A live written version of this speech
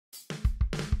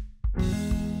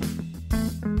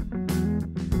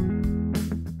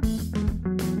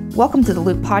Welcome to the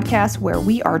Loop Podcast, where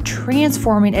we are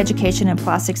transforming education in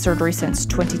plastic surgery since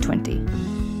 2020.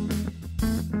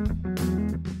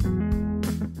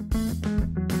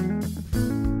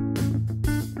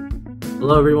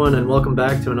 Hello, everyone, and welcome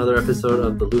back to another episode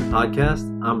of the Loop Podcast.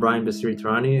 I'm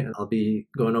Bassiri-Tehrani, and I'll be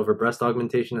going over breast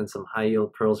augmentation and some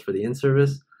high-yield pearls for the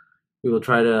in-service. We will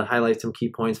try to highlight some key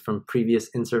points from previous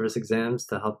in-service exams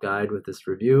to help guide with this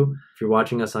review. If you're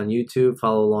watching us on YouTube,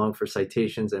 follow along for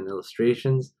citations and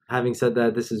illustrations. Having said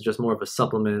that, this is just more of a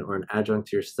supplement or an adjunct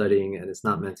to your studying, and it's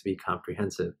not meant to be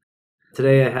comprehensive.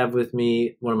 Today, I have with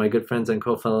me one of my good friends and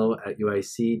co-fellow at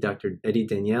UIC, Dr. Eddie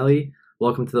Daniele.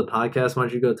 Welcome to the podcast. Why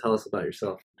don't you go tell us about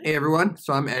yourself? Hey everyone,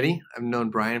 so I'm Eddie. I've known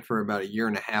Brian for about 1.5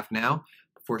 years now.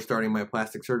 Before starting my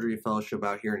plastic surgery fellowship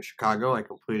out here in Chicago, I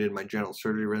completed my general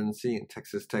surgery residency in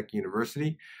Texas Tech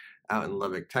University out in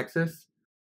Lubbock, Texas.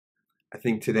 I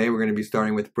think today we're going to be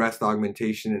starting with breast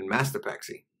augmentation and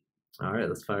mastopexy. All right,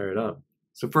 let's fire it up.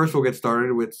 So first we'll get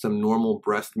started with some normal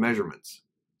breast measurements.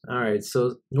 All right,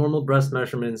 so normal breast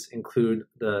measurements include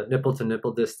the nipple to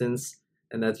nipple distance,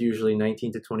 and that's usually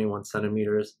 19 to 21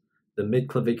 centimeters. The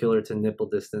mid-clavicular to nipple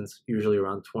distance, usually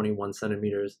around 21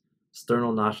 centimeters.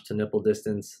 Sternal notch to nipple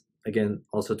distance, again,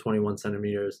 also 21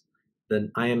 centimeters.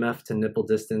 The IMF to nipple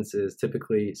distance is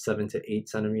typically 7 to 8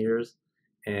 centimeters.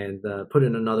 And put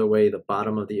in another way, the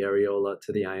bottom of the areola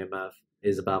to the IMF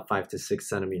is about 5 to 6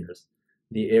 centimeters.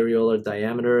 The areolar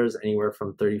diameter is anywhere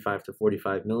from 35 to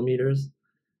 45 millimeters.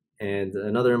 And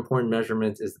another important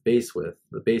measurement is the base width.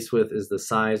 The base width is the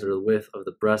size or the width of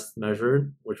the breast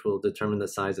measured, which will determine the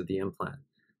size of the implant.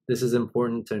 This is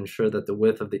important to ensure that the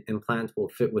width of the implant will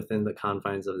fit within the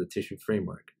confines of the tissue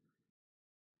framework.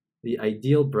 The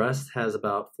ideal breast has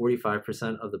about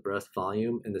 45% of the breast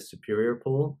volume in the superior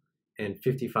pole and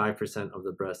 55% of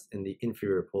the breast in the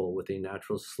inferior pole with a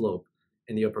natural slope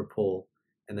in the upper pole,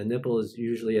 and the nipple is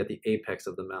usually at the apex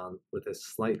of the mound with a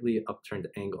slightly upturned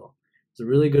angle. It's a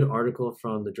really good article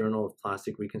from the Journal of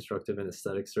Plastic Reconstructive and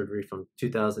Aesthetic Surgery from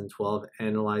 2012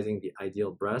 analyzing the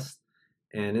ideal breast.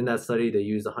 And in that study, they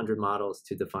used 100 models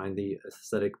to define the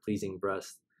aesthetic pleasing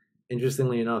breast.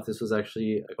 Interestingly enough, this was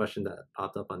actually a question that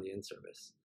popped up on the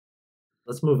in-service.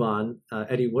 Let's move on.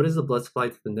 Eddie, what is the blood supply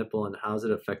to the nipple and how is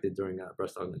it affected during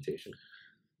breast augmentation?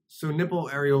 So nipple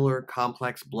areolar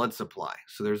complex blood supply.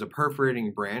 So there's a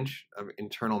perforating branch of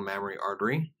internal mammary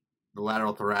artery, the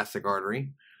lateral thoracic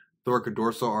artery,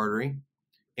 thoracodorsal artery,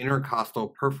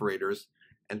 intercostal perforators,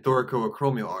 and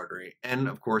thoracoacromial artery, and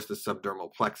of course the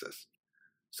subdermal plexus.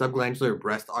 Subglandular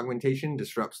breast augmentation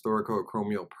disrupts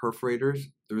thoracoacromial perforators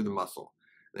through the muscle.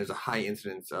 There's a high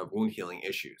incidence of wound healing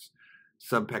issues.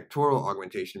 Subpectoral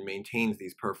augmentation maintains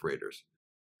these perforators.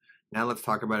 Now let's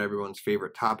talk about everyone's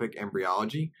favorite topic,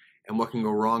 embryology, and what can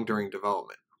go wrong during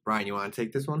development. Brian, you want to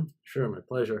take this one? Sure, my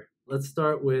pleasure. Let's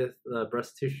start with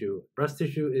breast tissue. Breast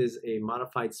tissue is a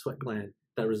modified sweat gland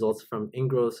that results from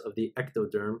ingrowths of the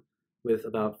ectoderm with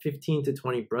about 15 to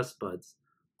 20 breast buds.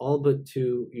 All but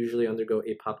 2 usually undergo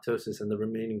apoptosis and the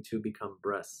remaining 2 become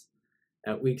breasts.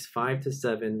 At weeks 5 to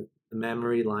 7, the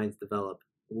mammary lines develop.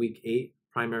 Week 8,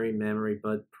 primary mammary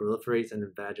bud proliferates and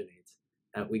invaginates.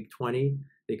 At week 20,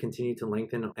 they continue to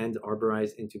lengthen and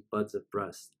arborize into buds of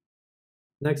breast.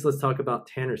 Next, let's talk about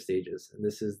Tanner stages, and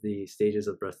this is the stages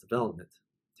of breast development.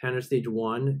 Tanner stage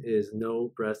 1 is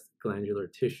no breast glandular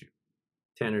tissue.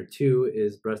 Tanner 2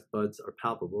 is breast buds are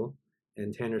palpable.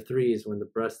 And Tanner 3 is when the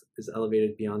breast is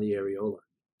elevated beyond the areola.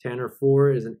 Tanner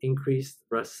 4 is an increased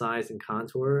breast size and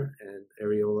contour and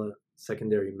areola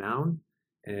secondary mound.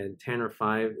 And Tanner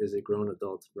 5 is a grown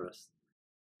adult breast.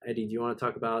 Eddie, do you want to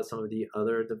talk about some of the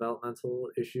other developmental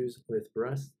issues with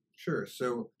breast? Sure.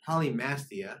 So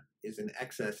polymastia is an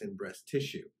excess in breast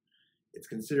tissue. It's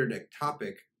considered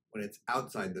ectopic when it's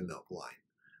outside the milk line.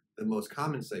 The most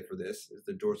common site for this is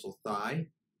the dorsal thigh,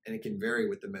 and it can vary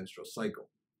with the menstrual cycle.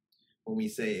 When we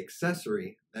say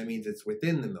accessory, that means it's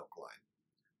within the milk line.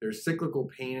 There's cyclical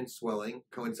pain and swelling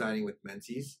coinciding with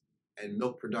menses and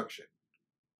milk production.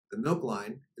 The milk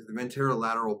line is the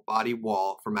ventrolateral body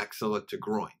wall from axilla to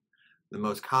groin. The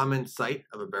most common site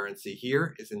of aberrancy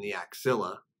here is in the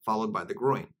axilla, followed by the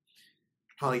groin.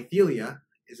 Polythelia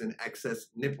is an excess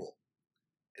nipple.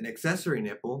 An accessory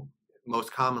nipple,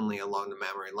 most commonly along the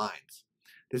mammary lines.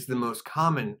 This is the most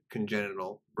common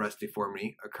congenital breast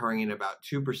deformity, occurring in about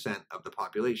 2% of the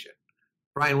population.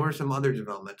 Brian, what are some other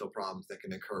developmental problems that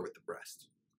can occur with the breast?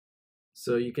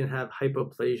 So you can have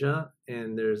hypoplasia,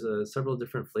 and there's several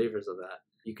different flavors of that.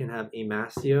 You can have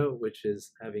amastia, which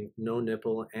is having no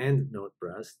nipple and no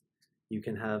breast. You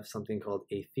can have something called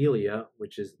athelia,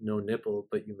 which is no nipple,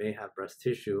 but you may have breast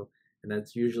tissue, and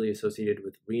that's usually associated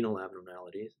with renal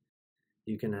abnormalities.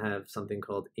 You can have something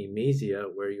called amasia,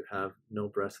 where you have no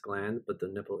breast gland, but the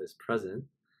nipple is present.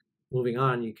 Moving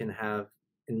on, you can have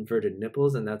inverted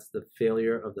nipples, and that's the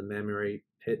failure of the mammary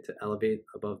pit to elevate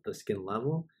above the skin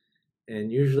level.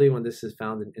 And usually when this is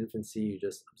found in infancy, you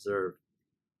just observe.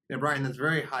 Now, Brian, that's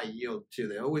very high yield too.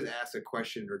 They always ask a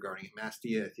question regarding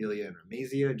amastia, athelia, and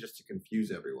rhemasia just to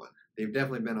confuse everyone. They've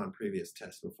definitely been on previous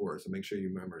tests before, so make sure you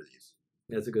remember these.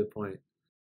 That's a good point.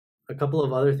 A couple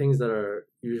of other things that are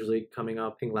usually coming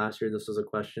up. I think last year this was a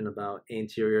question about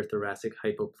anterior thoracic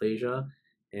hypoplasia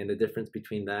and the difference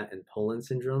between that and Poland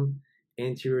syndrome.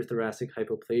 Anterior thoracic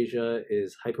hypoplasia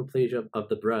is hypoplasia of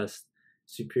the breast,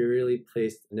 superiorly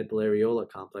placed nipple areola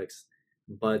complex,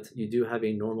 but you do have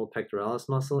a normal pectoralis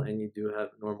muscle and you do have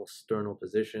normal sternal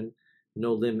position,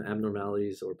 no limb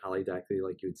abnormalities or polydactyly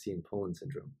like you would see in Poland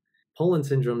syndrome. Poland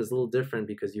syndrome is a little different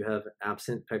because you have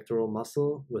absent pectoral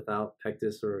muscle without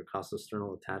pectus or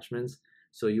costosternal attachments,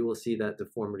 so you will see that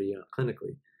deformity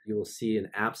clinically. You will see an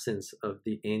absence of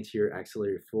the anterior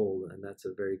axillary fold, and that's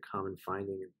a very common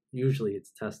finding. Usually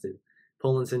it's tested.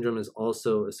 Poland syndrome is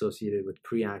also associated with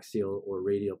preaxial or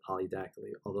radial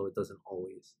polydactyly, although it doesn't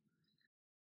always.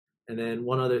 And then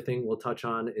one other thing we'll touch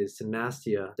on is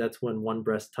symastia. That's when one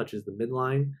breast touches the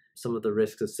midline. Some of the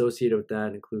risks associated with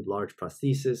that include large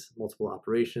prosthesis, multiple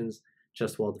operations,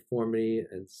 chest wall deformity,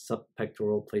 and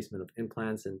subpectoral placement of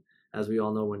implants. And as we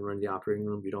all know, when we're in the operating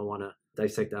room, we don't want to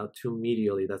dissect out too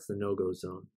medially. That's the no-go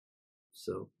zone.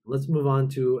 So let's move on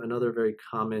to another very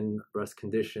common breast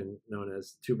condition known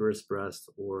as tuberous breast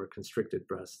or constricted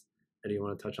breast. Eddie, you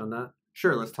want to touch on that?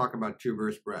 Sure, let's talk about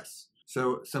tuberous breasts.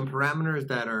 So some parameters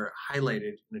that are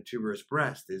highlighted in a tuberous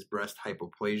breast is breast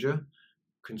hypoplasia,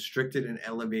 constricted and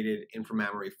elevated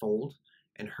inframammary fold,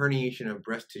 and herniation of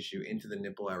breast tissue into the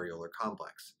nipple areolar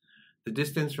complex. The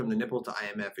distance from the nipple to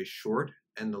IMF is short,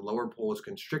 and the lower pole is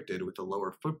constricted with the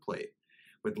lower foot plate,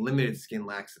 with limited skin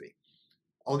laxity.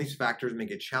 All these factors make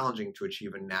it challenging to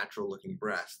achieve a natural-looking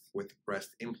breast with breast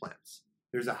implants.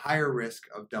 There's a higher risk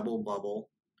of double bubble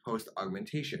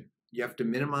post-augmentation. You have to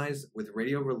minimize with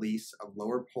radial release of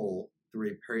lower pole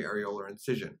through a periareolar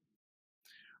incision.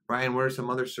 Brian, what are some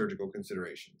other surgical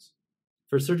considerations?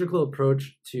 For surgical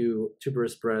approach to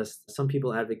tuberous breast, some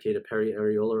people advocate a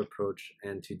periareolar approach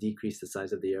and to decrease the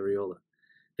size of the areola.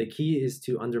 The key is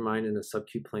to undermine in a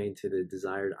subacute plane to the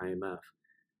desired IMF.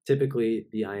 Typically,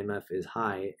 the IMF is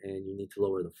high and you need to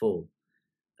lower the fold.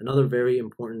 Another very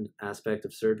important aspect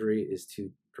of surgery is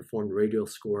to perform radial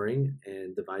scoring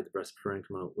and divide the breast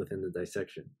parenchyma within the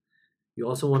dissection. You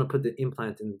also want to put the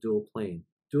implant in the dual plane.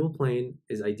 Dual plane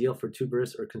is ideal for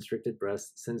tuberous or constricted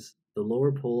breasts since the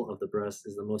lower pole of the breast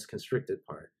is the most constricted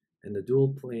part, and the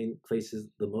dual plane places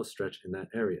the most stretch in that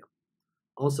area.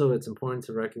 Also, it's important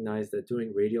to recognize that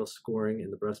doing radial scoring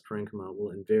in the breast parenchyma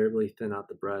will invariably thin out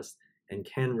the breast and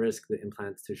can risk the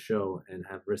implants to show and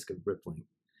have risk of rippling.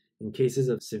 In cases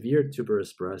of severe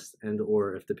tuberous breast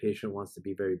and/or if the patient wants to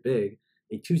be very big,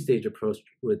 a two-stage approach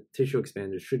with tissue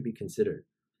expanders should be considered.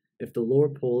 If the lower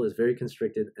pole is very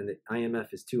constricted and the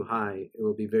IMF is too high, it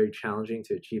will be very challenging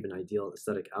to achieve an ideal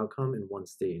aesthetic outcome in one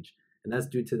stage, and that's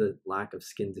due to the lack of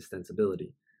skin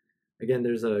distensibility. Again,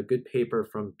 there's a good paper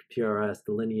from PRS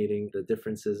delineating the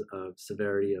differences of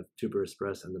severity of tuberous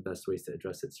breast and the best ways to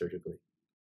address it surgically.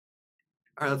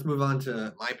 All right, let's move on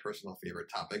to my personal favorite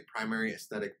topic, primary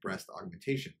aesthetic breast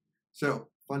augmentation. So,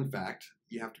 fun fact,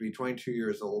 you have to be 22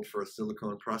 years old for a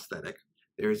silicone prosthetic.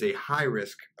 There is a high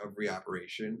risk of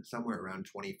reoperation, somewhere around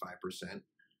 25%.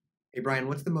 Hey Brian,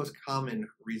 what's the most common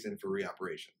reason for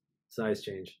reoperation? Size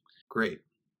change. Great.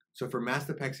 So for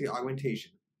mastopexy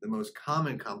augmentation, the most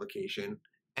common complication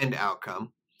and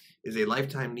outcome is a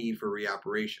lifetime need for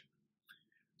reoperation.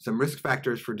 Some risk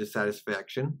factors for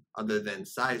dissatisfaction, other than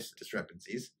size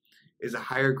discrepancies, is a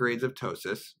higher grades of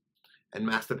ptosis and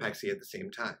mastopexy at the same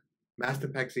time.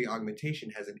 Mastopexy augmentation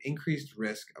has an increased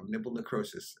risk of nipple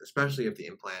necrosis, especially if the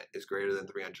implant is greater than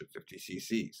 350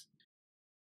 cc's.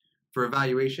 For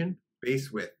evaluation,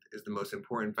 base width is the most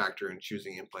important factor in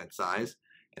choosing implant size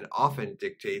and often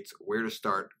dictates where to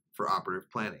start for operative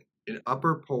planning. An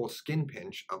upper pole skin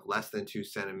pinch of less than 2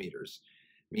 centimeters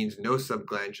means no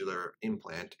subglandular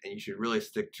implant, and you should really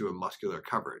stick to a muscular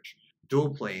coverage.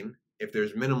 Dual plane if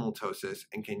there's minimal ptosis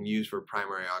and can use for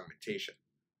primary augmentation.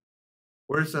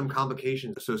 What are some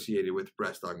complications associated with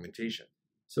breast augmentation?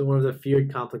 So one of the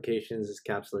feared complications is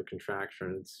capsular contracture.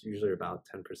 It's usually about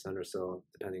 10% or so,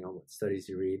 depending on what studies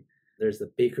you read. There's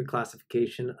the Baker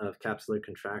classification of capsular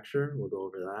contracture. We'll go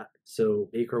over that. So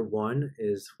Baker 1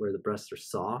 is where the breasts are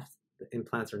soft, the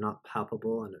implants are not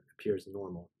palpable, and it appears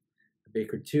normal.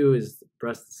 Baker 2 is the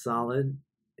breast is solid,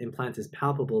 implant is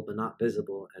palpable but not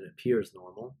visible and appears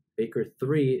normal. Baker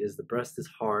 3 is the breast is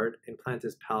hard, implant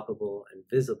is palpable and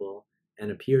visible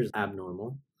and appears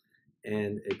abnormal.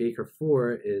 And a Baker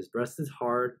 4 is breast is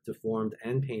hard, deformed,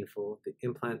 and painful. The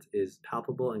implant is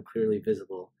palpable and clearly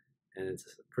visible, and it's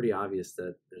pretty obvious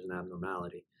that there's an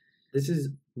abnormality. This is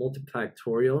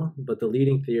multifactorial, but the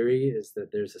leading theory is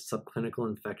that there's a subclinical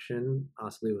infection,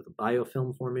 possibly with a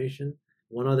biofilm formation.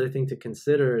 One other thing to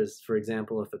consider is, for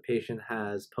example, if a patient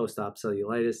has post-op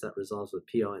cellulitis that resolves with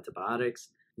PO antibiotics,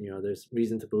 there's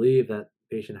reason to believe that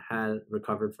the patient had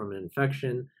recovered from an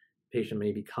infection. Patient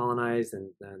may be colonized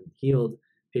and then healed.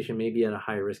 Patient may be at a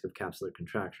higher risk of capsular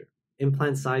contracture.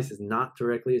 Implant size is not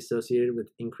directly associated with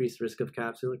increased risk of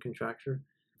capsular contracture.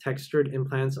 Textured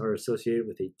implants are associated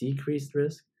with a decreased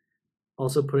risk.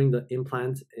 Also, putting the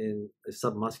implant in a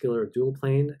submuscular or dual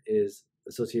plane is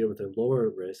associated with a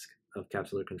lower risk of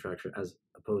capsular contracture as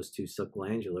opposed to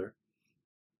subglandular.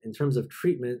 In terms of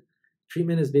treatment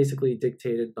is basically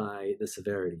dictated by the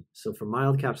severity. So for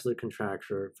mild capsular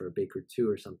contracture, for a Baker 2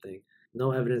 or something,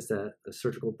 no evidence that a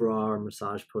surgical bra or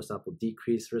massage post-op will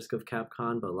decrease risk of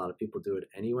CapCon, but a lot of people do it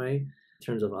anyway. In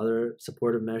terms of other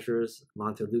supportive measures,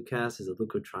 montelukast is a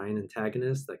leukotriene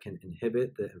antagonist that can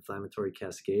inhibit the inflammatory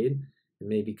cascade. It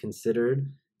may be considered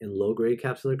in low-grade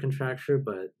capsular contracture,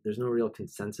 but there's no real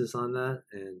consensus on that,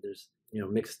 and there's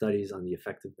mixed studies on the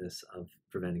effectiveness of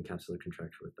preventing capsular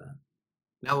contracture with that.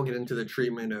 Now we'll get into the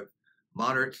treatment of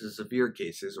moderate to severe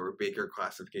cases, or Baker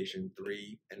classification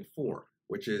 3 and 4,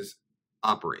 which is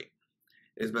operate.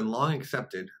 It has been long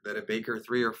accepted that a Baker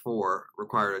 3 or 4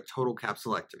 required a total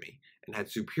capsulectomy and had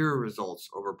superior results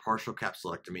over partial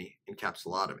capsulectomy and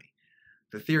capsulotomy.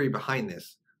 The theory behind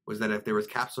this was that if there was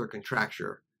capsular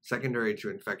contracture secondary to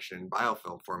infection and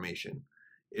biofilm formation,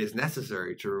 it is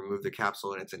necessary to remove the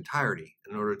capsule in its entirety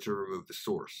in order to remove the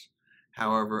source.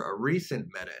 However, a recent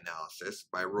meta-analysis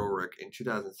by Rohrich in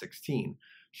 2016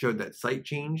 showed that site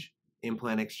change,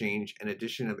 implant exchange, and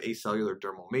addition of acellular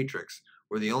dermal matrix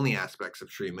were the only aspects of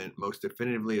treatment most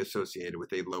definitively associated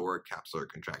with a lower capsular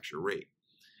contracture rate.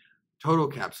 Total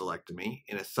capsulectomy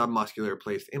in a submuscular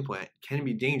placed implant can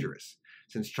be dangerous,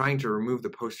 since trying to remove the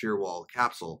posterior wall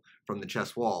capsule from the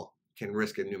chest wall can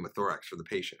risk a pneumothorax for the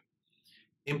patient.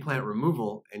 Implant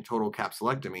removal and total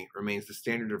capsulectomy remains the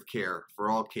standard of care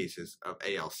for all cases of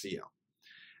ALCL.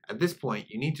 At this point,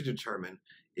 you need to determine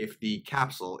if the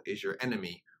capsule is your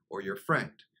enemy or your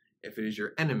friend. If it is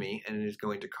your enemy and it is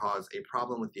going to cause a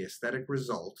problem with the aesthetic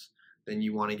results, then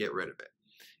you want to get rid of it.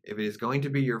 If it is going to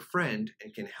be your friend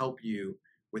and can help you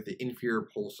with the inferior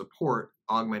pole support,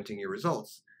 augmenting your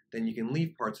results, then you can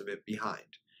leave parts of it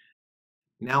behind.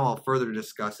 Now I'll further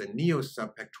discuss a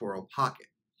neo-subpectoral pocket.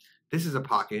 This is a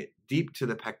pocket deep to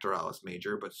the pectoralis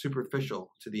major but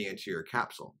superficial to the anterior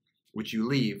capsule, which you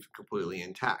leave completely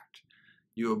intact.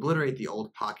 You obliterate the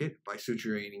old pocket by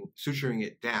suturing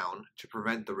it down to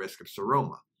prevent the risk of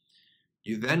seroma.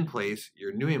 You then place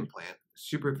your new implant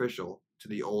superficial to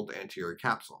the old anterior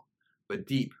capsule, but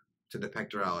deep to the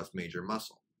pectoralis major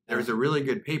muscle. There's a really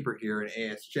good paper here in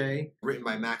ASJ, written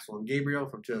by Maxwell and Gabriel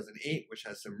from 2008, which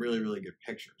has some really, really good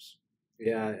pictures.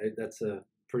 Yeah, that's a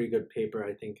pretty good paper.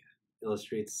 I think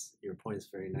illustrates your points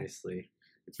very nicely.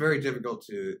 It's very difficult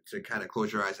to kind of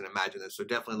close your eyes and imagine this, so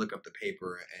definitely look up the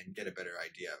paper and get a better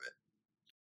idea of it.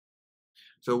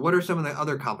 So what are some of the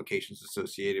other complications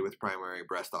associated with primary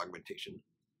breast augmentation?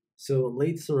 So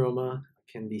late seroma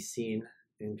can be seen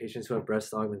in patients who have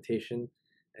breast augmentation,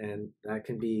 and that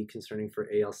can be concerning for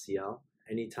ALCL.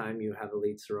 Anytime you have a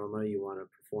late seroma, you want to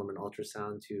perform an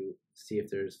ultrasound to see if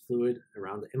there's fluid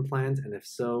around the implant, and if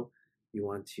so, you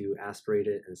want to aspirate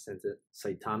it and send it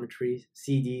cytometry,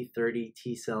 CD30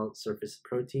 T-cell surface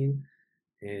protein,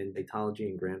 and cytology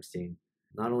and gram stain.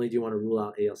 Not only do you want to rule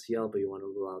out ALCL, but you want to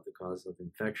rule out the cause of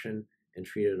infection and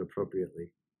treat it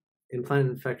appropriately. Implant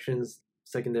infections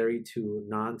secondary to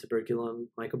non-tuberculum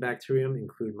mycobacterium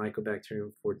include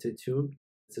Mycobacterium fortituum.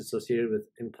 It's associated with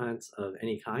implants of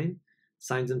any kind.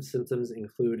 Signs and symptoms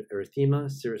include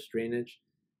erythema, serous drainage,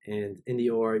 and in the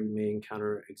OR you may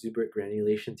encounter exuberant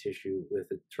granulation tissue with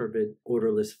a turbid,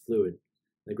 odorless fluid.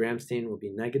 The gram stain will be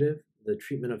negative. The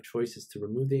treatment of choice is to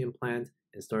remove the implant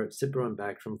and start Cipro and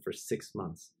Bactrim for 6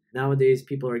 months. Nowadays,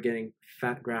 people are getting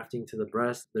fat grafting to the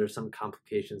breast. There are some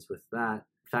complications with that.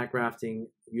 Fat grafting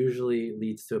usually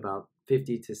leads to about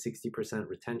 50 to 60%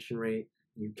 retention rate.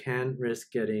 You can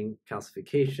risk getting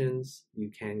calcifications.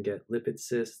 You can get lipid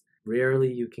cysts.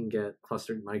 Rarely you can get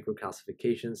clustered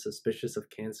microcalcifications suspicious of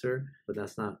cancer, but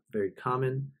that's not very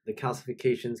common. The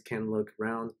calcifications can look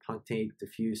round, punctate,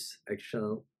 diffuse,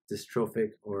 eggshell,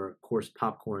 dystrophic, or coarse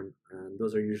popcorn, and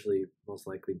those are usually most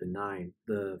likely benign.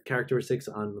 The characteristics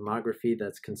on mammography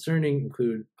that's concerning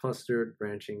include clustered,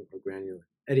 branching, or granular.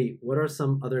 Eddie, what are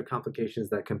some other complications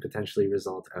that can potentially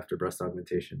result after breast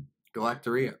augmentation?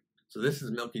 Galactorrhea. So this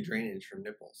is milky drainage from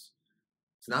nipples.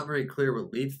 It's not very clear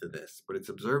what leads to this, but it's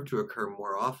observed to occur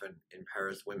more often in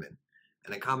Paris women,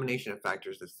 and a combination of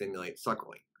factors that stimulate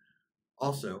suckling.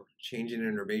 Also, change in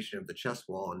innervation of the chest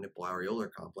wall and nipple areolar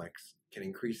complex can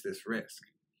increase this risk.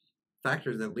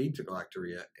 Factors that lead to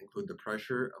galactorrhea include the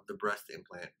pressure of the breast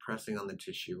implant pressing on the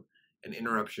tissue and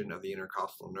interruption of the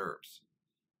intercostal nerves.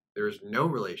 There is no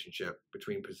relationship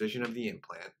between position of the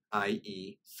implant,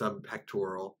 i.e.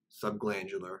 subpectoral,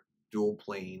 subglandular, dual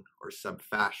plane, or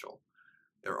subfascial.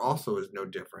 There also is no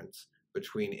difference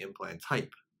between implant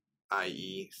type,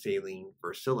 i.e. saline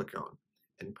versus silicone,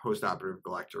 and postoperative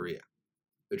galactorrhea.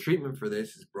 The treatment for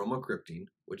this is bromocriptine,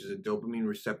 which is a dopamine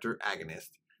receptor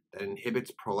agonist that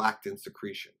inhibits prolactin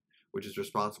secretion, which is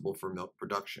responsible for milk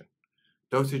production.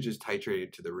 Dosage is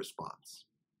titrated to the response.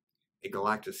 A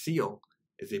GalactoSeal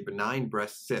is a benign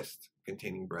breast cyst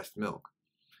containing breast milk.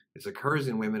 This occurs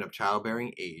in women of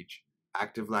childbearing age,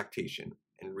 active lactation,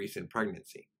 and recent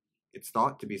pregnancy. It's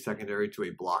thought to be secondary to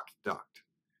a blocked duct.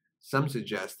 Some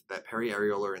suggest that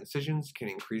periareolar incisions can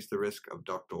increase the risk of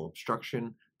ductal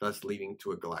obstruction, thus leading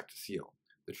to a GalactoSeal.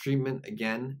 The treatment,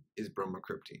 again, is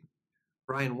bromocriptine.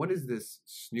 Brian, what is this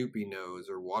Snoopy nose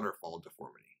or waterfall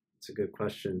deformity? It's a good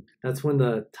question. That's when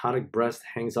the ptotic breast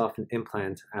hangs off an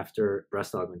implant after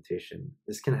breast augmentation.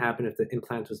 This can happen if the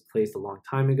implant was placed a long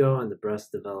time ago and the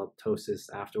breast developed ptosis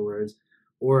afterwards,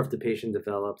 or if the patient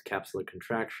developed capsular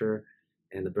contracture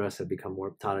and the breast had become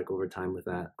more ptotic over time with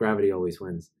that. Gravity always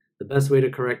wins. The best way to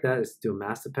correct that is to do a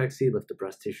mastopexy, lift the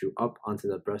breast tissue up onto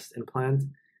the breast implant,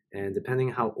 and depending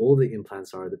on how old the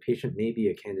implants are, the patient may be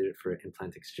a candidate for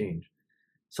implant exchange.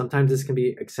 Sometimes this can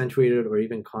be accentuated or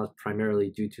even caused primarily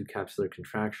due to capsular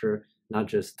contracture, not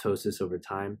just ptosis over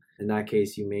time. In that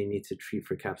case, you may need to treat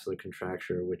for capsular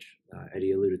contracture, which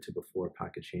Eddie alluded to before,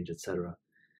 pocket change, etc.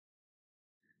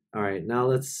 All right, now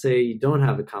let's say you don't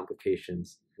have the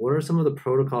complications. What are some of the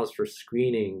protocols for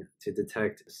screening to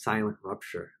detect silent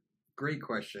rupture? Great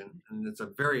question, and it's a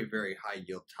very, very high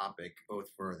yield topic, both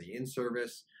for the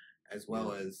in-service as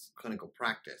well as clinical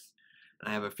practice. And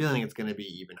I have a feeling it's going to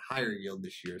be even higher yield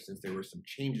this year since there were some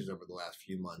changes over the last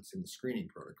few months in the screening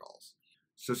protocols.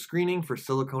 So screening for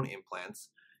silicone implants,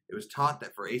 it was taught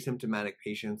that for asymptomatic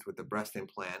patients with a breast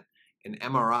implant, an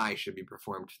MRI should be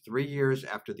performed 3 years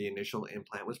after the initial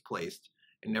implant was placed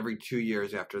and every 2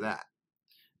 years after that.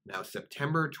 Now,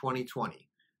 September 2020,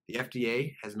 the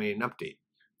FDA has made an update.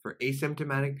 For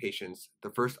asymptomatic patients, the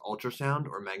first ultrasound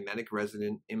or magnetic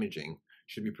resonance imaging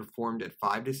should be performed at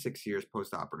 5 to 6 years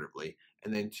postoperatively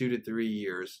and then 2 to 3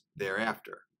 years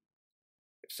thereafter.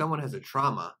 If someone has a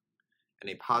trauma and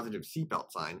a positive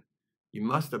seatbelt sign, you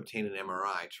must obtain an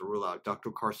MRI to rule out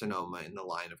ductal carcinoma in the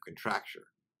line of contracture.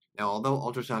 Now, although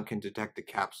ultrasound can detect the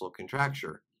capsule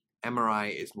contracture,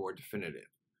 MRI is more definitive.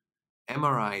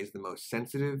 MRI is the most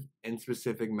sensitive and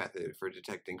specific method for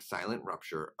detecting silent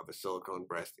rupture of a silicone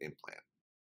breast implant.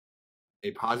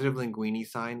 A positive linguini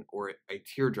sign or a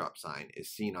teardrop sign is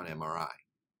seen on MRI.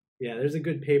 Yeah, there's a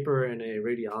good paper in a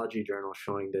radiology journal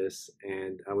showing this,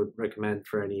 and I would recommend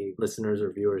for any listeners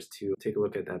or viewers to take a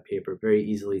look at that paper. Very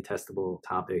easily testable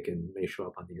topic and may show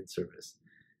up on the in-service.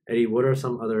 Eddie, what are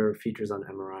some other features on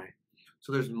MRI?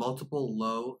 So there's multiple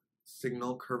low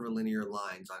signal curvilinear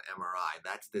lines on MRI.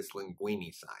 That's this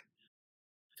linguini sign.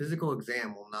 Physical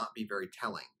exam will not be very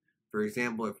telling. For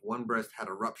example, if one breast had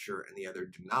a rupture and the other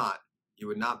did not, you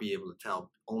would not be able to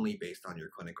tell only based on your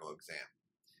clinical exam.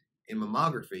 In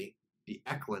mammography, the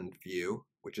Eklund view,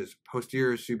 which is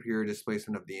posterior superior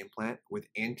displacement of the implant with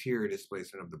anterior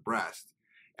displacement of the breast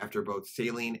after both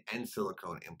saline and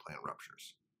silicone implant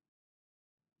ruptures.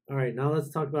 All right, now let's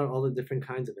talk about all the different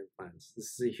kinds of implants.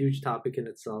 This is a huge topic in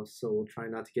itself, so we'll try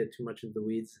not to get too much into the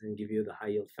weeds and give you the high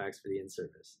yield facts for the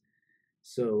in-service.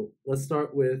 So let's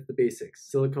start with the basics,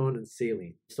 silicone and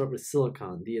saline. Start with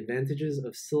silicone. The advantages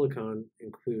of silicone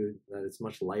include that it's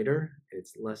much lighter,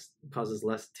 causes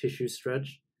less tissue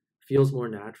stretch, feels more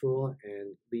natural,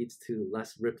 and leads to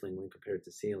less rippling when compared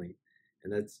to saline.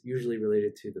 And that's usually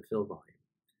related to the fill volume.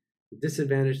 The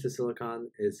disadvantage to silicone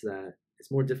is that it's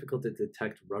more difficult to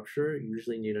detect rupture. You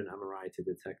usually need an MRI to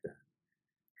detect that.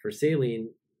 For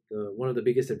saline, one of the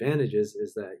biggest advantages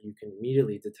is that you can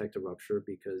immediately detect a rupture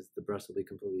because the breast will be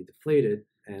completely deflated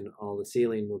and all the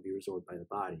saline will be resorbed by the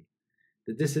body.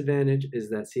 The disadvantage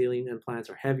is that saline implants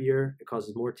are heavier, it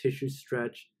causes more tissue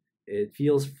stretch, it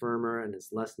feels firmer and is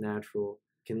less natural.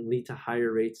 can lead to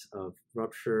higher rates of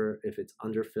rupture if it's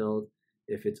underfilled.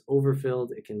 If it's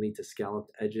overfilled, it can lead to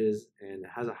scalloped edges and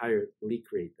has a higher leak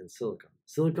rate than silicone.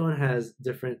 Silicone has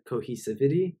different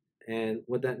cohesivity, and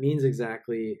what that means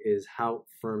exactly is how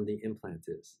firm the implant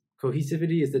is.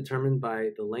 Cohesivity is determined by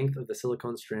the length of the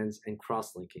silicone strands and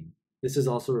cross-linking. This is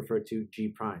also referred to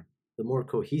G'. The more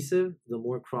cohesive, the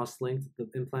more cross-linked the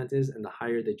implant is, and the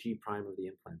higher the G' of the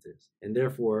implant is, and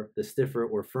therefore the stiffer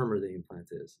or firmer the implant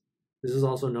is. This is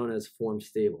also known as form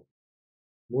stable.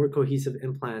 More cohesive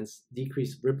implants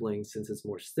decrease rippling since it's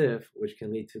more stiff, which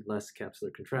can lead to less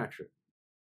capsular contracture.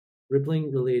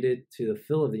 Rippling related to the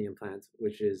fill of the implant,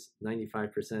 which is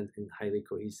 95% in highly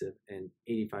cohesive and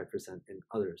 85% in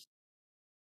others.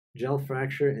 Gel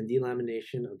fracture and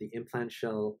delamination of the implant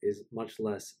shell is much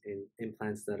less in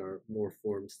implants that are more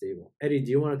form stable. Eddie,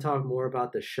 do you want to talk more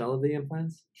about the shell of the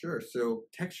implants? Sure. So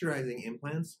texturizing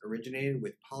implants originated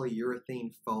with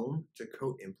polyurethane foam to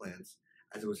coat implants,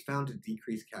 as it was found to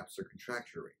decrease capsular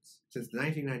contracture rates. Since the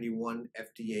 1991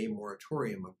 FDA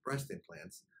moratorium of breast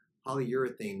implants,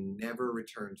 polyurethane never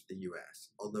returned to the US,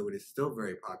 although it is still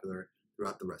very popular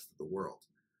throughout the rest of the world.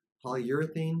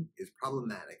 Polyurethane is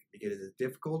problematic because it is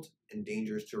difficult and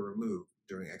dangerous to remove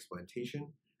during explantation,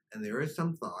 and there is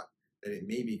some thought that it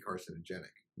may be carcinogenic.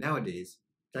 Nowadays,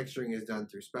 texturing is done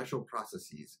through special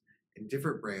processes, and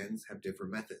different brands have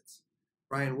different methods.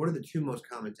 Brian, what are the two most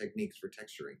common techniques for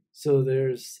texturing? So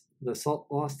there's the salt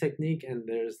loss technique and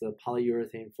there's the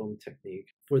polyurethane foam technique.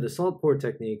 For the salt pour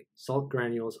technique, salt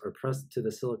granules are pressed to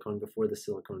the silicone before the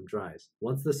silicone dries.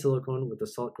 Once the silicone with the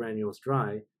salt granules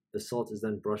dry, the salt is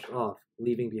then brushed off,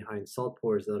 leaving behind salt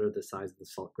pores that are the size of the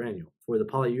salt granule. For the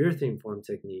polyurethane foam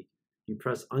technique, you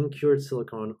press uncured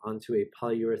silicone onto a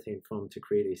polyurethane foam to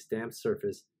create a stamped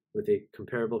surface with a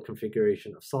comparable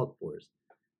configuration of salt pores.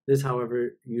 This,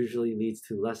 however, usually leads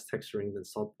to less texturing than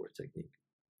salt pour technique.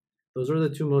 Those are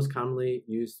the two most commonly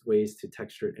used ways to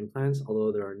texture implants,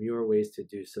 although there are newer ways to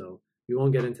do so. We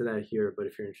won't get into that here, but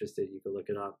if you're interested, you can look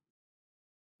it up.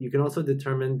 You can also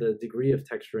determine the degree of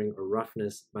texturing or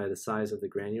roughness by the size of the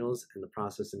granules and the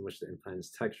process in which the implant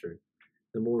is textured.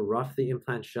 The more rough the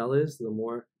implant shell is, the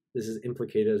more this is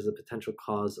implicated as a potential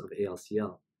cause of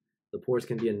ALCL. The pores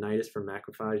can be a nidus for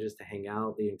macrophages to hang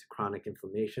out, leading to chronic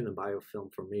inflammation and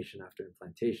biofilm formation after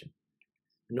implantation.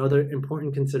 Another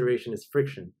important consideration is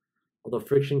friction. Although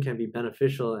friction can be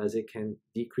beneficial as it can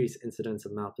decrease incidence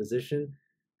of malposition,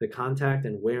 the contact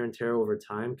and wear and tear over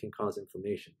time can cause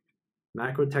inflammation.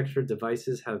 Macro-textured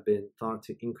devices have been thought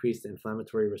to increase the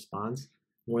inflammatory response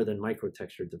more than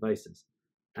micro-textured devices.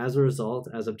 As a result,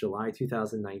 as of July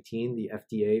 2019, the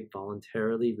FDA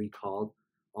voluntarily recalled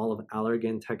all of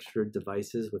Allergan textured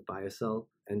devices with BIA-ALCL,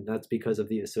 and that's because of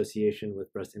the association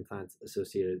with breast implants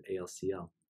associated ALCL.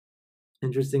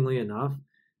 Interestingly enough,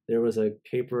 there was a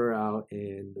paper out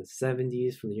in the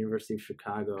 70s from the University of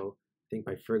Chicago, I think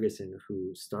by Ferguson,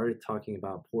 who started talking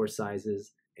about pore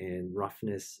sizes and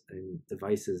roughness and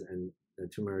devices and the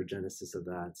tumorigenesis of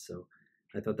that. So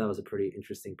I thought that was a pretty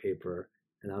interesting paper,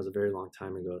 and that was a very long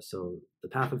time ago. So the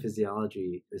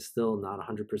pathophysiology is still not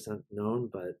 100% known,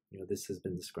 but this has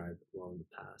been described well in the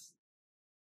past.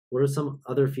 What are some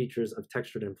other features of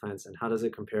textured implants, and how does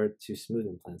it compare to smooth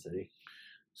implants, Eddie?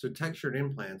 So textured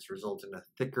implants result in a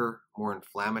thicker, more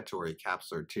inflammatory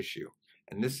capsular tissue,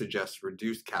 and this suggests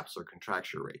reduced capsular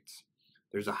contracture rates.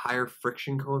 There's a higher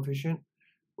friction coefficient,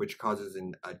 which causes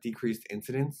a decreased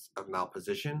incidence of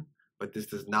malposition, but this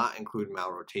does not include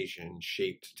malrotation in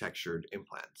shaped textured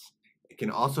implants. It can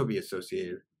also be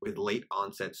associated with late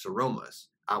onset seromas,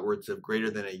 outwards of greater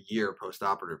than a year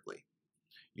postoperatively.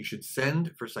 You should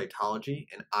send for cytology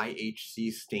and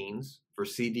IHC stains for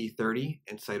CD30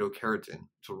 and cytokeratin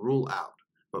to rule out,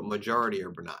 but majority are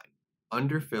benign.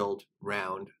 Underfilled,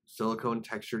 round, silicone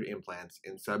textured implants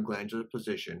in subglandular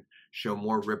position show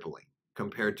more rippling,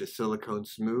 compared to silicone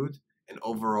smooth, and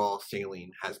overall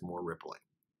saline has more rippling.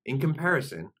 In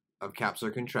comparison of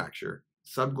capsular contracture,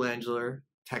 subglandular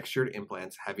textured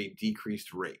implants have a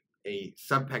decreased rate. A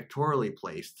subpectorally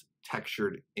placed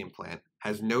textured implant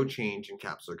has no change in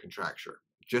capsular contracture,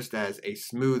 just as a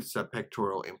smooth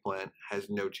subpectoral implant has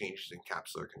no changes in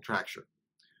capsular contracture.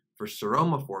 For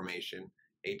seroma formation,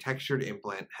 a textured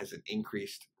implant has an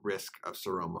increased risk of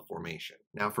seroma formation.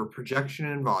 Now for projection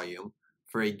and volume,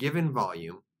 for a given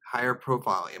volume, higher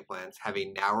profile implants have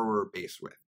a narrower base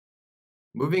width.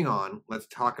 Moving on, let's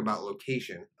talk about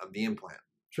location of the implant.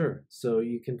 Sure. So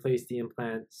you can place the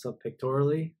implant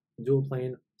subpectorally, dual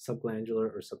plane,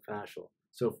 subglandular, or subfascial.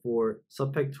 So for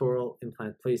subpectoral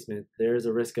implant placement, there is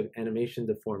a risk of animation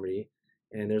deformity,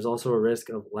 And there's also a risk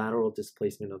of lateral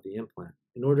displacement of the implant.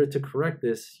 In order to correct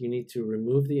this, you need to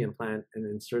remove the implant and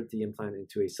insert the implant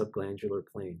into a subglandular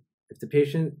plane. If the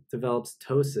patient develops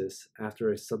ptosis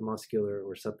after a submuscular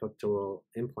or subpectoral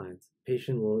implant, the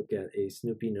patient will get a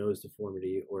Snoopy nose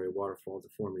deformity or a waterfall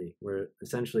deformity, where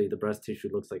essentially the breast tissue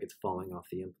looks like it's falling off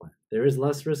the implant. There is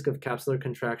less risk of capsular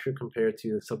contracture compared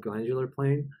to the subglandular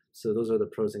plane, so those are the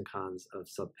pros and cons of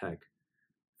subpec.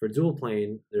 For dual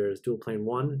plane, there's dual plane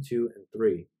 1, 2, and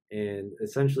 3. And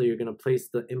essentially, you're going to place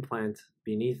the implant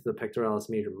beneath the pectoralis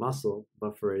major muscle,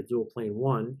 but for a dual plane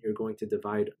 1, you're going to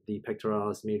divide the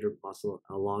pectoralis major muscle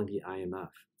along the IMF.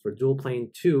 For dual plane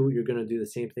 2, you're going to do the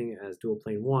same thing as dual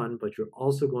plane 1, but you're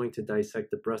also going to dissect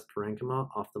the breast parenchyma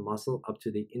off the muscle up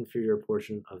to the inferior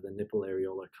portion of the nipple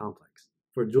areolar complex.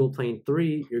 For dual plane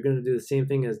 3, you're going to do the same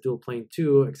thing as dual plane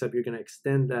 2, except you're going to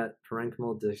extend that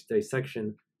parenchymal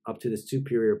dissection up to the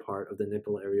superior part of the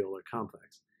nipple areolar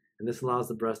complex. And this allows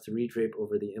the breast to redrape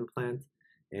over the implant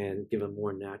and give a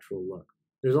more natural look.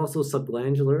 There's also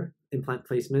subglandular implant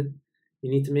placement.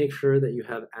 You need to make sure that you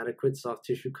have adequate soft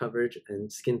tissue coverage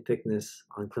and skin thickness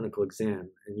on clinical exam.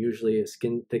 And usually a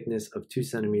skin thickness of 2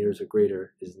 centimeters or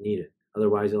greater is needed.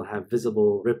 Otherwise, you'll have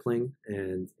visible rippling,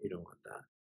 and you don't want that.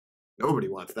 Nobody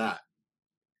wants that.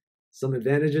 Some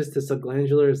advantages to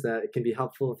subglandular is that it can be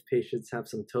helpful if patients have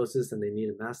some ptosis and they need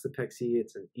a mastopexy.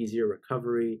 It's an easier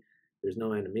recovery. There's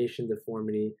no animation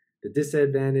deformity. The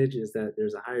disadvantage is that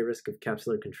there's a higher risk of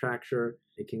capsular contracture.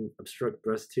 It can obstruct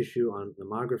breast tissue on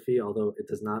mammography, although it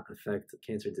does not affect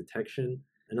cancer detection.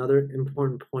 Another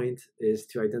important point is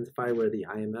to identify where the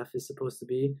IMF is supposed to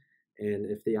be.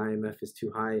 And if the IMF is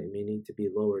too high, it may need to be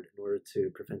lowered in order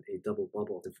to prevent a double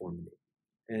bubble deformity.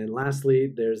 And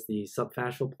lastly, there's the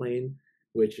subfascial plane,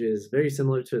 which is very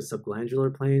similar to a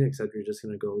subglandular plane, except you're just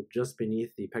going to go just beneath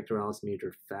the pectoralis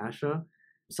major fascia.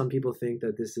 Some people think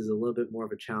that this is a little bit more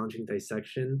of a challenging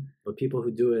dissection, but people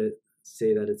who do it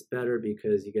say that it's better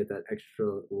because you get that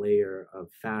extra layer of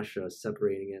fascia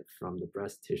separating it from the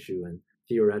breast tissue and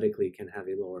theoretically can have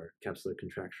a lower capsular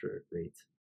contracture rate.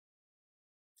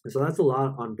 And so that's a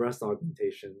lot on breast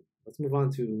augmentation. Let's move on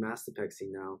to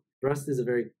mastopexy now. Breast is a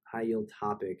very high-yield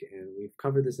topic, and we've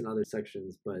covered this in other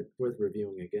sections, but worth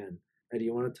reviewing again. Eddie,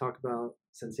 you want to talk about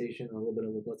sensation and a little bit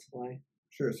of the blood supply?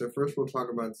 Sure. So first we'll talk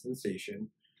about sensation.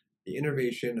 The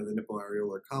innervation of the nipple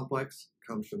areolar complex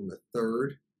comes from the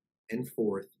third and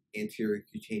fourth anterior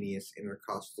cutaneous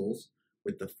intercostals,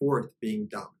 with the fourth being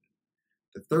dominant.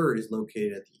 The third is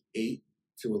located at the 8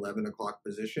 to 11 o'clock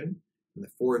position, and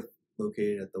the fourth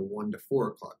located at the 1 to 4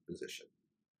 o'clock position.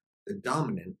 The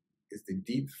dominant is the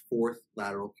deep fourth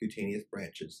lateral cutaneous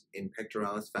branches in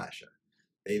pectoralis fascia.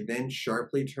 They then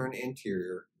sharply turn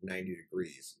anterior 90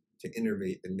 degrees to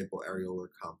innervate the nipple areolar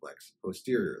complex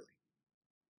posteriorly.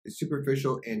 The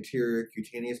superficial anterior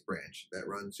cutaneous branch that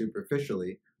runs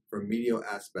superficially from medial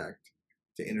aspect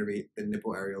to innervate the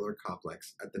nipple areolar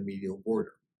complex at the medial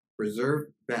border.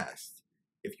 Preserved best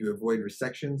if you avoid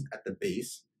resections at the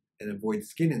base and avoid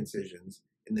skin incisions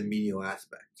in the medial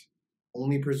aspect.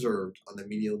 Only preserved on the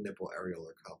medial nipple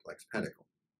areolar complex pedicle.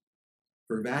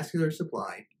 For vascular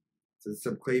supply, it's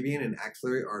the subclavian and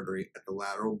axillary artery at the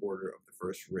lateral border of the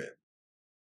first rib.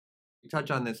 We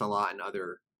touch on this a lot in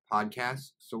other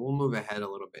podcasts, so we'll move ahead a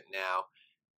little bit now,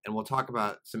 and we'll talk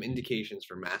about some indications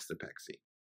for mastopexy.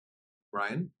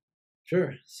 Ryan?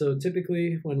 Sure. So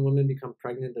typically when women become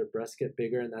pregnant, their breasts get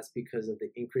bigger, and that's because of the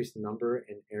increased number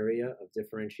and area of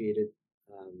differentiated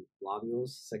lobules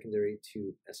secondary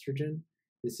to estrogen.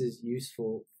 This is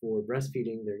useful for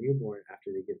breastfeeding their newborn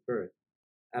after they give birth.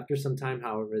 After some time,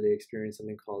 however, they experience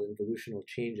something called involutional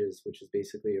changes, which is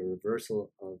basically a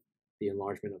reversal of the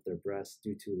enlargement of their breasts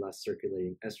due to less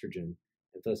circulating estrogen,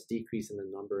 and thus decrease in the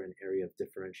number and area of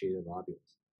differentiated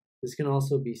lobules. This can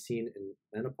also be seen in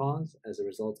menopause as a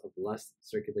result of less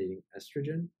circulating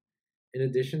estrogen. In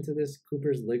addition to this,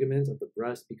 Cooper's ligaments of the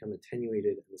breast become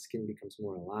attenuated and the skin becomes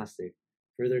more elastic,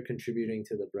 further contributing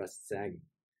to the breast sagging.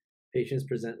 Patients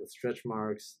present with stretch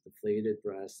marks, deflated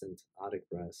breasts, and ptotic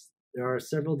breasts. There are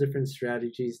several different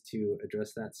strategies to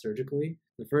address that surgically.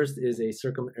 The first is a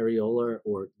circumareolar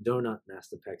or donut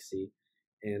mastopexy,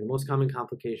 and the most common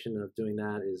complication of doing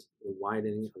that is the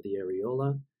widening of the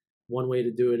areola. One way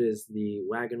to do it is the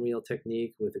wagon wheel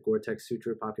technique with the Gore-Tex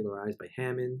suture popularized by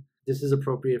Hammond. This is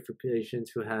appropriate for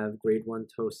patients who have grade 1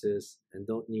 ptosis and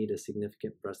don't need a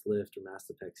significant breast lift or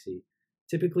mastopexy.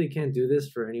 Typically can't do this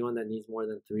for anyone that needs more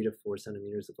than 3 to 4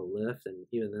 centimeters of a lift, and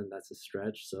even then that's a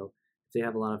stretch. So if they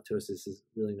have a lot of ptosis, is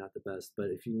really not the best. But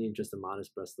if you need just a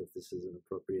modest breast lift, this is an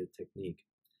appropriate technique.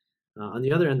 On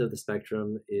the other end of the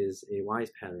spectrum is a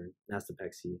wise pattern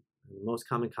mastopexy. And the most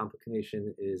common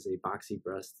complication is a boxy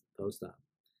breast post-op.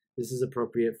 This is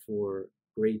appropriate for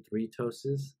grade 3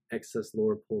 ptosis, excess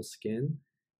lower pole skin,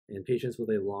 and patients with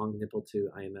a long nipple to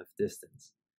IMF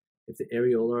distance. If the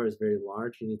areolar is very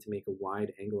large, you need to make a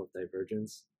wide angle of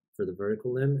divergence for the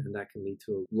vertical limb, and that can lead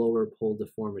to a lower pole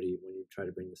deformity when you try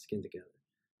to bring the skin together.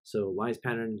 So WISE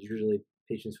pattern is usually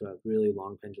patients who have really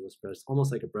long pendulous breasts,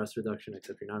 almost like a breast reduction,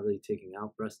 except you're not really taking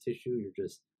out breast tissue, you're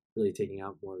just really taking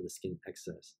out more of the skin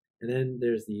excess. And then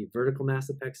there's the vertical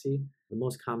mastopexy. The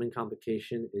most common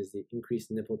complication is the increased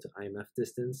nipple to IMF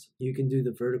distance. You can do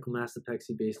the vertical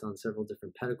mastopexy based on several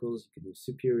different pedicles. You can do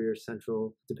superior,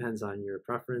 central, depends on your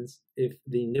preference. If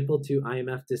the nipple to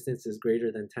IMF distance is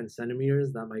greater than 10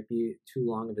 centimeters, that might be too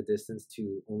long of a distance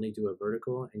to only do a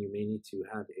vertical, and you may need to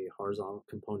have a horizontal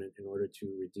component in order to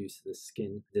reduce the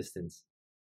skin distance.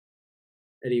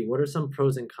 Eddie, what are some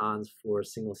pros and cons for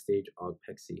single-stage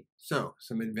augpexy? So,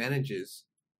 some advantages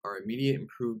are immediate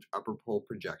improved upper pole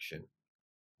projection,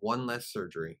 one less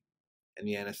surgery, and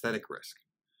the anesthetic risk.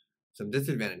 Some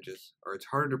disadvantages are it's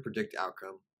harder to predict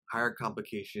outcome, higher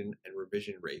complication and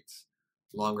revision rates,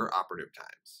 longer operative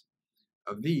times.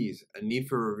 Of these, a need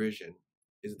for revision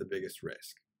is the biggest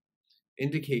risk.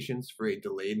 Indications for a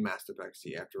delayed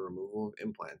mastopexy after removal of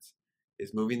implants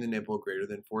is moving the nipple greater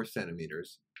than 4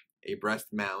 centimeters, a breast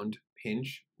mound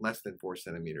pinch less than 4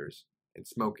 centimeters, and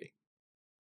smoking.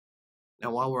 Now,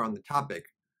 while we're on the topic,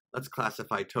 let's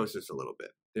classify ptosis a little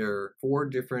bit. There are 4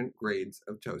 different grades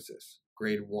of ptosis.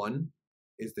 Grade 1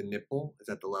 is the nipple is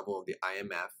at the level of the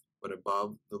IMF, but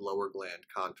above the lower gland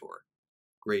contour.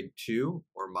 Grade 2,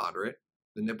 or moderate,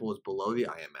 the nipple is below the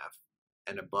IMF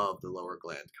and above the lower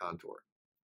gland contour.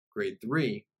 Grade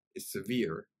 3 is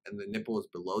severe, and the nipple is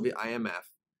below the IMF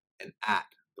and at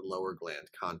the lower gland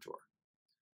contour.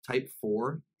 Type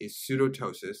 4 is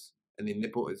pseudotosis, and the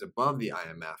nipple is above the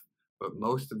IMF, but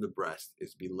most of the breast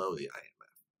is below the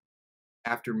IMF.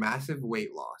 After massive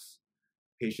weight loss,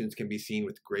 patients can be seen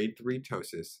with grade 3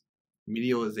 ptosis,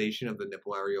 medialization of the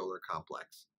nipple areolar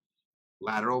complex,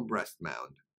 lateral breast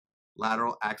mound,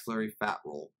 lateral axillary fat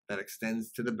roll that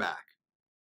extends to the back,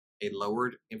 a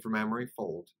lowered inframammary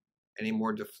fold, and a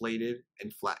more deflated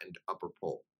and flattened upper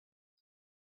pole.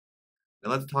 Now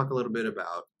let's talk a little bit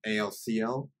about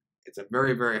ALCL. It's a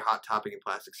very, very hot topic in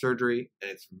plastic surgery,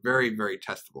 and it's very, very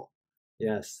testable.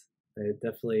 Yes, it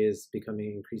definitely is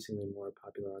becoming increasingly more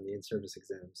popular on the in-service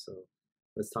exam. So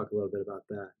let's talk a little bit about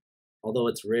that. Although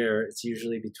it's rare, it's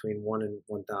usually between 1 in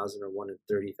 1,000 or 1 in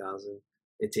 30,000.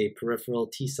 It's a peripheral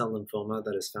T-cell lymphoma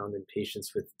that is found in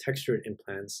patients with textured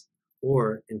implants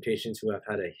or in patients who have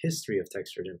had a history of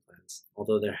textured implants,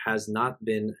 although there has not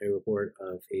been a report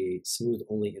of a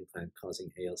smooth-only implant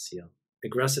causing ALCL.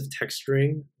 Aggressive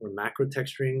texturing or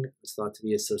macrotexturing is thought to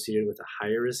be associated with a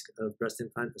higher risk of breast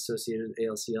implant-associated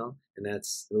ALCL, and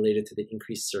that's related to the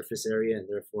increased surface area and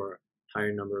therefore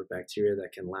higher number of bacteria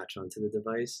that can latch onto the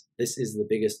device. This is the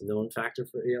biggest known factor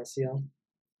for ALCL.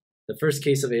 The first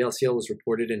case of ALCL was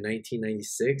reported in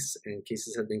 1996, and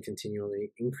cases have been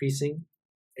continually increasing.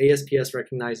 ASPS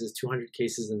recognizes 200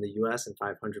 cases in the US and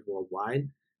 500 worldwide.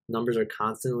 Numbers are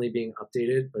constantly being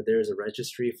updated, but there is a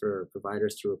registry for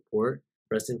providers to report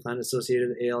breast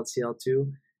implant-associated ALCL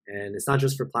too, and it's not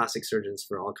just for plastic surgeons,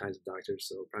 for all kinds of doctors,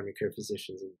 so primary care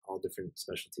physicians in all different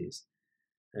specialties.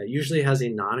 It usually has a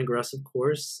non-aggressive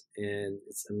course, and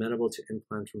it's amenable to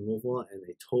implant removal and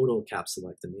a total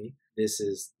capsulectomy. This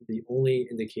is the only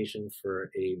indication for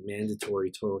a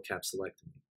mandatory total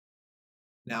capsulectomy.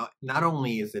 Now, not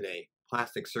only is it a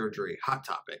plastic surgery hot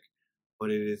topic,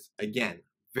 but it is, again,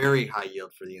 very high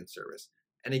yield for the in-service.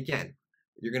 And again,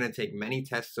 you're going to take many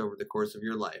tests over the course of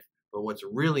your life, but what's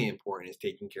really important is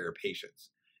taking care of patients.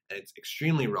 And it's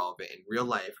extremely relevant in real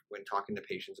life when talking to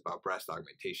patients about breast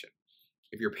augmentation.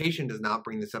 If your patient does not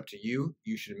bring this up to you,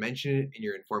 you should mention it in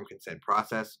your informed consent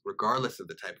process, regardless of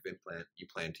the type of implant you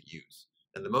plan to use.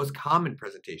 And the most common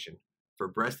presentation for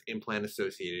breast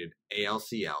implant-associated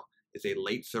ALCL is a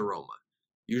late seroma,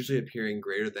 usually appearing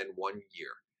greater than 1 year.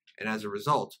 And as a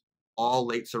result, all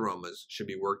late seromas should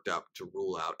be worked up to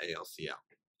rule out ALCL.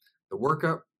 The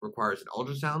workup requires an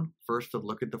ultrasound, first to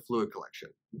look at the fluid collection,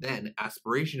 then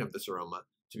aspiration of the seroma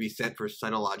to be sent for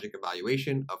cytologic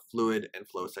evaluation of fluid and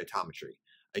flow cytometry.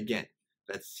 Again,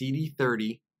 that's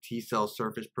CD30 T-cell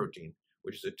surface protein,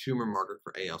 which is a tumor marker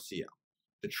for ALCL.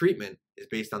 The treatment is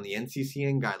based on the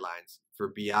NCCN guidelines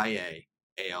for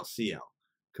BIA-ALCL,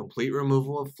 complete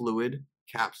removal of fluid,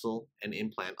 capsule, and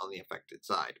implant on the affected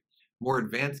side. More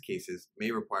advanced cases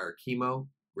may require chemo,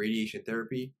 radiation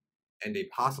therapy, and a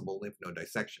possible lymph node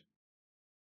dissection.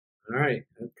 All right,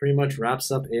 that pretty much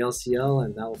wraps up ALCL,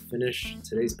 and that will finish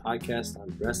today's podcast on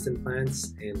breast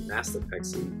implants and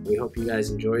mastopexy. We hope you guys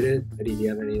enjoyed it. Eddie, do you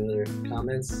have any other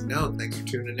comments? No, thanks for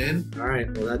tuning in. All right,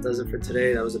 well, that does it for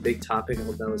today. That was a big topic. I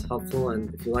hope that was helpful.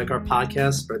 And if you like our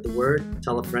podcast, spread the word,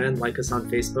 tell a friend, like us on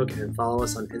Facebook, and follow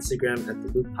us on Instagram at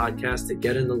The Loop Podcast to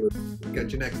get in the loop.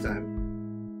 Catch you next time.